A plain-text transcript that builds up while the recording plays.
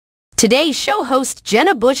Today's show hosts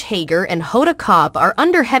Jenna Bush Hager and Hoda Cobb are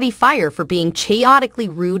under heavy fire for being chaotically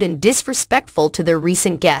rude and disrespectful to their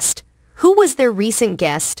recent guest. Who was their recent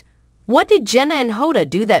guest? What did Jenna and Hoda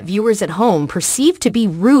do that viewers at home perceived to be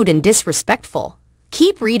rude and disrespectful?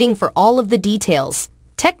 Keep reading for all of the details.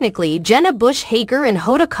 Technically, Jenna Bush Hager and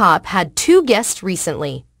Hoda Cobb had two guests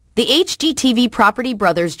recently. The HGTV property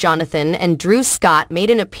brothers Jonathan and Drew Scott made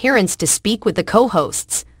an appearance to speak with the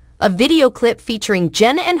co-hosts. A video clip featuring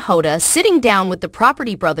Jenna and Hoda sitting down with the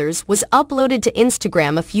property brothers was uploaded to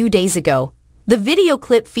Instagram a few days ago. The video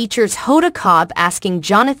clip features Hoda Cobb asking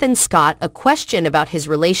Jonathan Scott a question about his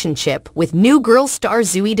relationship with new girl star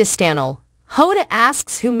Zooey Deschanel. Hoda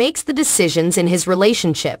asks who makes the decisions in his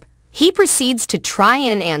relationship. He proceeds to try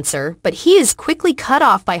and answer, but he is quickly cut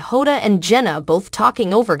off by Hoda and Jenna both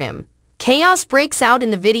talking over him. Chaos breaks out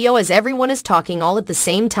in the video as everyone is talking all at the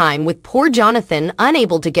same time, with poor Jonathan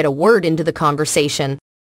unable to get a word into the conversation.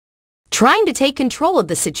 Trying to take control of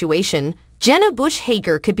the situation, Jenna Bush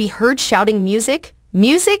Hager could be heard shouting music,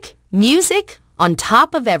 music, music on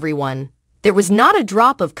top of everyone. There was not a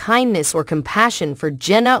drop of kindness or compassion for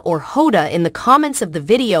Jenna or Hoda in the comments of the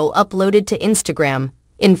video uploaded to Instagram.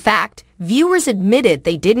 In fact, viewers admitted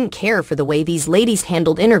they didn't care for the way these ladies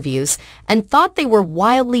handled interviews and thought they were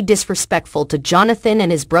wildly disrespectful to Jonathan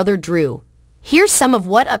and his brother Drew. Here's some of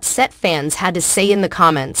what upset fans had to say in the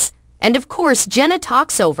comments. And of course, Jenna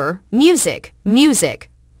talks over, music,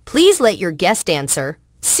 music. Please let your guest answer.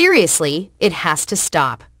 Seriously, it has to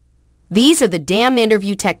stop. These are the damn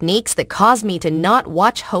interview techniques that cause me to not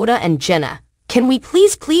watch Hoda and Jenna. Can we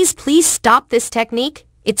please stop this technique?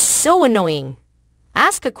 It's so annoying.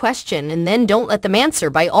 Ask a question and then don't let them answer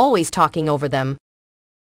by always talking over them.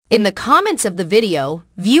 In the comments of the video,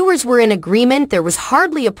 viewers were in agreement there was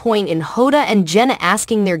hardly a point in Hoda and Jenna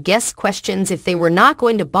asking their guests questions if they were not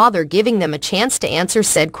going to bother giving them a chance to answer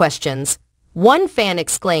said questions. One fan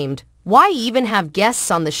exclaimed, "Why even have guests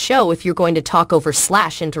on the show if you're going to talk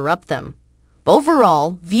over/interrupt them?"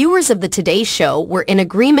 Overall, viewers of the Today Show were in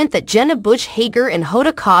agreement that Jenna Bush Hager and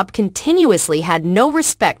Hoda Cobb continuously had no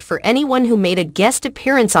respect for anyone who made a guest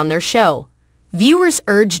appearance on their show. Viewers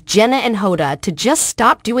urged Jenna and Hoda to just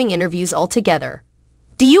stop doing interviews altogether.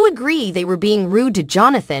 Do you agree they were being rude to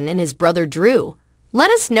Jonathan and his brother Drew?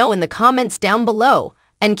 Let us know in the comments down below,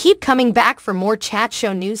 and keep coming back for more Chat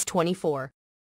Show News 24.